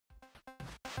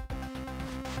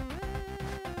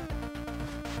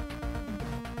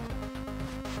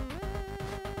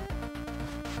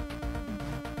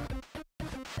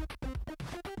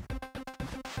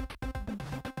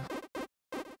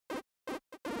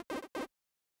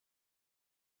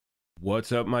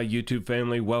What's up, my YouTube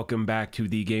family? Welcome back to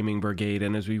the Gaming Brigade,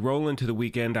 and as we roll into the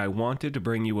weekend, I wanted to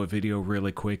bring you a video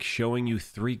really quick showing you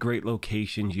 3 great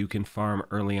locations you can farm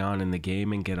early on in the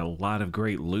game and get a lot of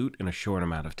great loot in a short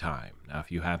amount of time. Now, if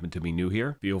you happen to be new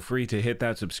here, feel free to hit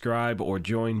that subscribe or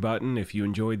join button. If you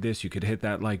enjoyed this, you could hit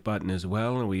that like button as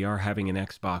well, and we are having an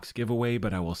Xbox giveaway,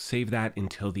 but I will save that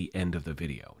until the end of the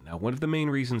video. Now, one of the main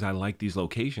reasons I like these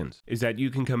locations is that you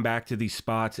can come back to these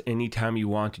spots anytime you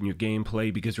want in your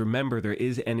gameplay, because remember, there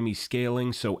is enemy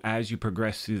scaling, so as you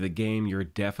progress through the game, you're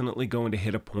definitely going to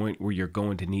hit a point where you're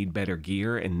going to need better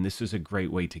gear, and this is a great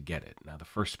way to get it. Now, the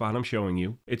first spot I'm showing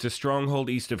you, it's a stronghold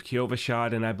east of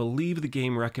Kyovashad, and I believe the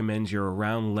game recommends you're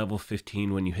around level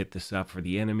 15 when you hit this up for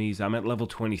the enemies. I'm at level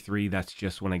 23, that's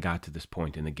just when I got to this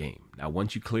point in the game. Now,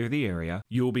 once you clear the area,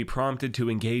 you will be prompted to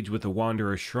engage with the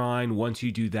Wanderer's Shrine. Once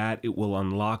you do that, it will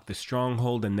unlock the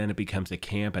stronghold, and then it becomes a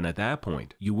camp, and at that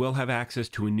point, you will have access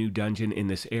to a new dungeon in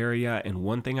this area. And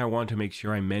one thing I want to make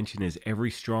sure I mention is every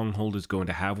stronghold is going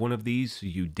to have one of these, so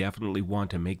you definitely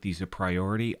want to make these a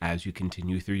priority as you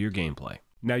continue through your gameplay.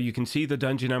 Now, you can see the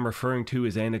dungeon I'm referring to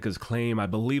is Annika's Claim. I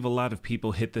believe a lot of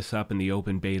people hit this up in the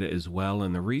open beta as well,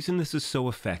 and the reason this is so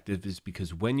effective is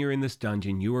because when you're in this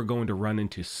dungeon, you are going to run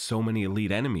into so many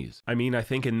elite enemies. I mean, I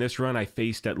think in this run I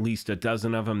faced at least a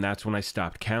dozen of them. That's when I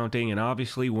stopped counting, and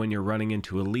obviously when you're running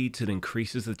into elites, it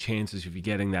increases the chances of you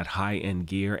getting that high-end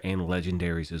gear and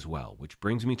legendaries as well, which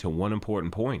brings me to one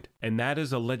important point, and that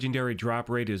is a legendary drop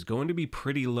rate is going to be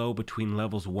pretty low between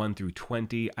levels 1 through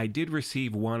 20. I did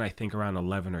receive one, I think around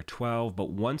 11 or 12, but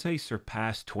once I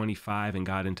surpassed 25 and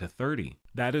got into 30,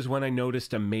 that is when I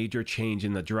noticed a major change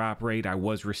in the drop rate. I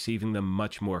was receiving them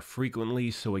much more frequently,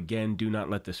 so again, do not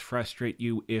let this frustrate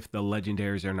you if the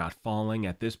legendaries are not falling.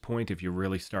 At this point, if you're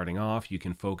really starting off, you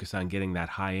can focus on getting that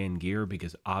high-end gear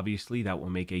because obviously that will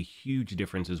make a huge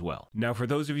difference as well. Now, for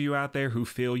those of you out there who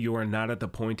feel you are not at the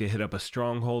point to hit up a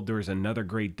stronghold, there is another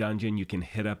great dungeon you can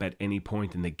hit up at any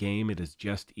point in the game. It is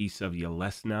just east of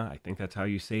Yelesna. I think that's how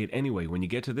you say it. Anyway, when you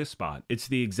get to this spot, it's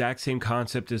the exact same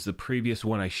concept as the previous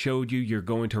one I showed you. You're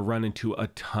going to run into a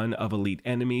ton of elite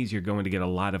enemies. You're going to get a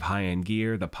lot of high-end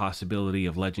gear, the possibility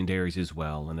of legendaries as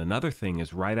well. And another thing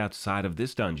is right outside of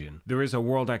this dungeon, there is a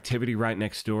world activity right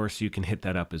next door, so you can hit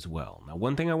that up as well. Now,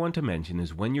 one thing I want to mention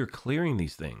is when you're clearing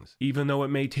these things, even though it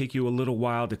may take you a little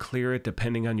while to clear it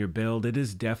depending on your build, it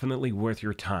is definitely worth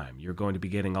your time. You're going to be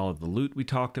getting all of the loot we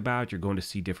talked about. You're going to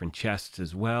see different chests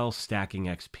as well, stacking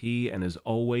XP, and as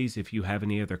always, if you have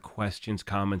any other questions,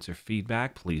 comments, or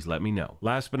feedback, please let me know.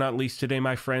 Last but not least today,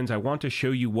 my friends, I want to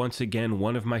show you once again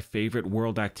one of my favorite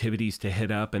world activities to hit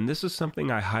up, and this is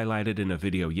something I highlighted in a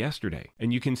video yesterday.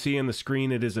 And you can see on the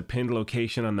screen it is a pinned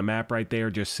location on the map right there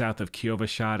just south of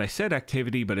Kyovashad. I said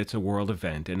activity, but it's a world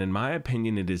event, and in my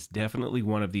opinion, it is definitely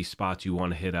one of these spots you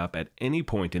want to hit up at any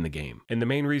point in the game. And the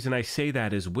main reason I say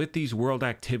that is with these world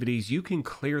activities, you can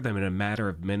clear them in a matter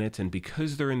of minutes, and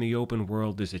because they're in the open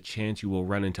world, there's a chance you will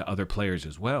run into other players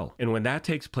as well. And when that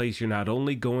takes place, you're not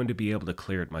only going to be able to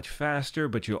clear it much faster,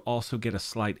 but you'll also get a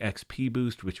slight XP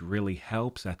boost, which really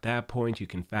helps. At that point, you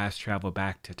can fast travel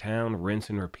back to town, rinse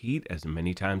and repeat as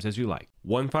many times as you like.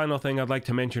 One final thing I'd like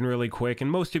to mention really quick, and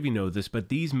most of you know this, but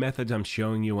these methods I'm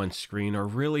showing you on screen are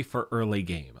really for early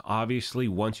game. Obviously,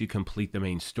 once you complete the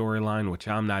main storyline, which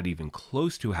I'm not even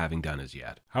close to having done as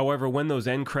yet. However, when those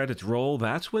end credits roll,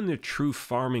 that's when the true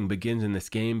farming begins in this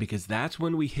game, because that's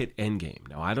when we hit endgame.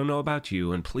 Now, I don't know about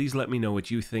you, and please let me know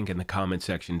what you think in the comment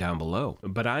section down below,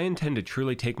 but I intend to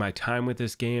truly take my time with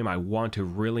this game. I want to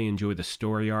really enjoy the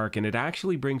story arc, and it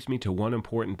actually brings me to one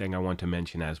important thing I want to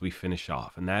mention as we finish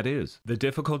off, and that is the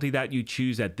difficulty that you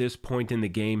choose at this point in the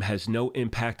game has no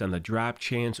impact on the drop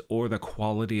chance or the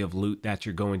quality of loot that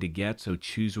you're going to get, so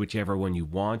choose whichever one you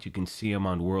want. You can see them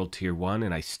on World Tier 1,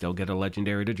 and I still get a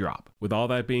legendary to drop. With all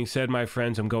that being said, my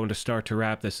friends, I'm going to start to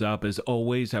wrap this up. As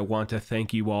always, I want to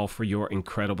thank you all for your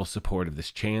incredible support of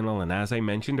this channel, and as I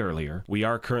mentioned earlier, we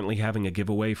are currently having a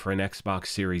giveaway for an Xbox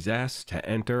Series S. To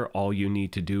enter, all you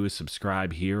need to do is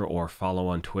subscribe here or follow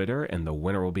on Twitter, and the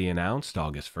winner will be announced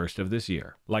August 1st of this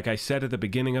year. Like I said at the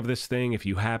beginning of this thing, if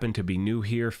you happen to be new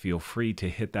here, feel free to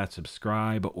hit that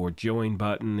subscribe or join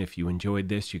button. If you enjoyed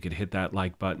this, you could hit that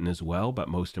like button as well, but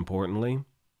most importantly,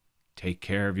 take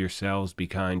care of yourselves, be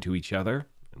kind to each other,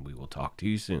 and we will talk to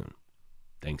you soon.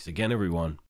 Thanks again, everyone.